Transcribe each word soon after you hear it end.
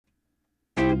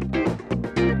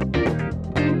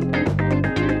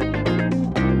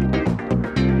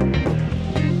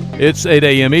It's 8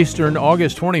 a.m. Eastern,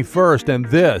 August 21st, and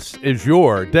this is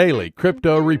your Daily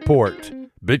Crypto Report.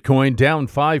 Bitcoin down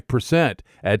 5%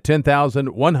 at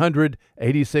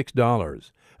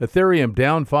 $10,186. Ethereum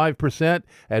down 5%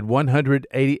 at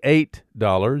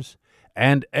 $188.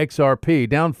 And XRP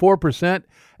down 4%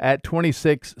 at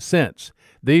 26 cents.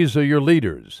 These are your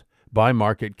leaders by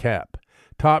market cap.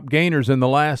 Top gainers in the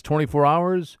last 24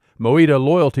 hours: Moeda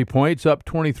Loyalty Points up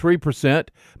 23%,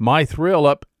 MyThrill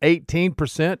up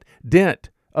 18%,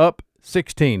 Dent up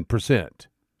 16%.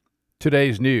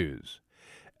 Today's news.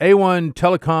 A1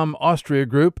 Telekom Austria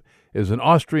Group is an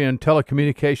Austrian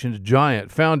telecommunications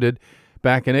giant founded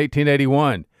back in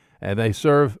 1881, and they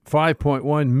serve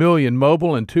 5.1 million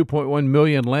mobile and 2.1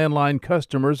 million landline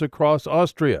customers across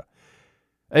Austria.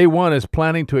 A1 is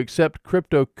planning to accept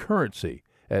cryptocurrency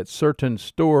at certain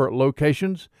store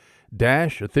locations.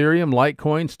 Dash, Ethereum,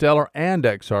 Litecoin, Stellar, and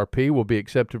XRP will be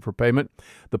accepted for payment.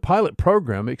 The pilot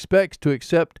program expects to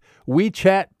accept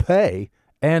WeChat Pay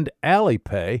and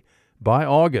Alipay by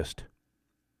August.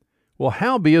 Well,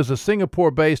 Houbi is a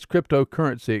Singapore-based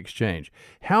cryptocurrency exchange.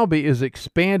 Houbi is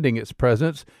expanding its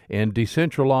presence in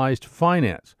decentralized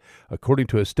finance. According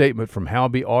to a statement from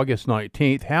Houbi August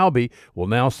 19th, Houbi will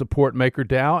now support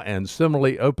MakerDAO and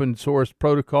similarly open-source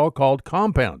protocol called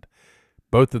Compound.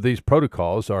 Both of these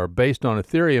protocols are based on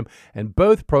Ethereum, and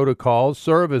both protocols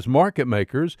serve as market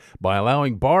makers by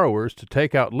allowing borrowers to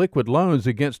take out liquid loans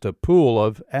against a pool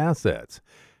of assets.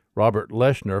 Robert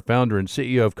Leshner, founder and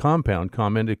CEO of Compound,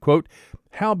 commented, quote,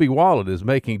 "Houbi Wallet is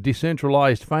making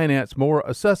decentralized finance more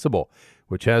accessible,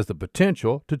 which has the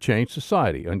potential to change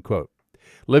society," unquote.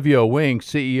 Livio Wing,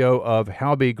 CEO of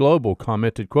Houbi Global,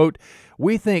 commented, quote,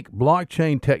 "We think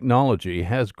blockchain technology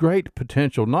has great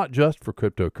potential not just for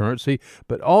cryptocurrency,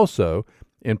 but also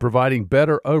in providing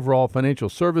better overall financial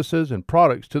services and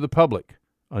products to the public,"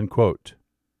 unquote.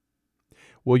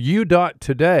 Well,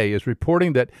 U.Today is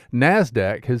reporting that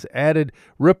NASDAQ has added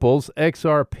Ripple's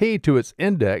XRP to its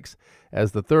index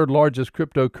as the third largest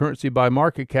cryptocurrency by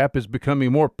market cap is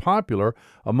becoming more popular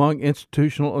among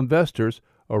institutional investors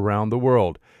around the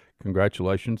world.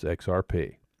 Congratulations,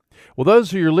 XRP. Well,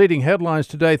 those are your leading headlines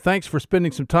today. Thanks for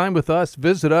spending some time with us.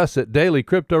 Visit us at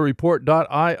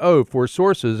dailycryptoreport.io for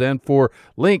sources and for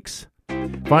links.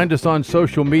 Find us on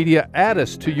social media, add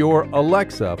us to your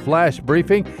Alexa flash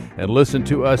briefing, and listen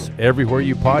to us everywhere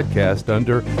you podcast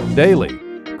under Daily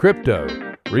Crypto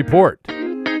Report.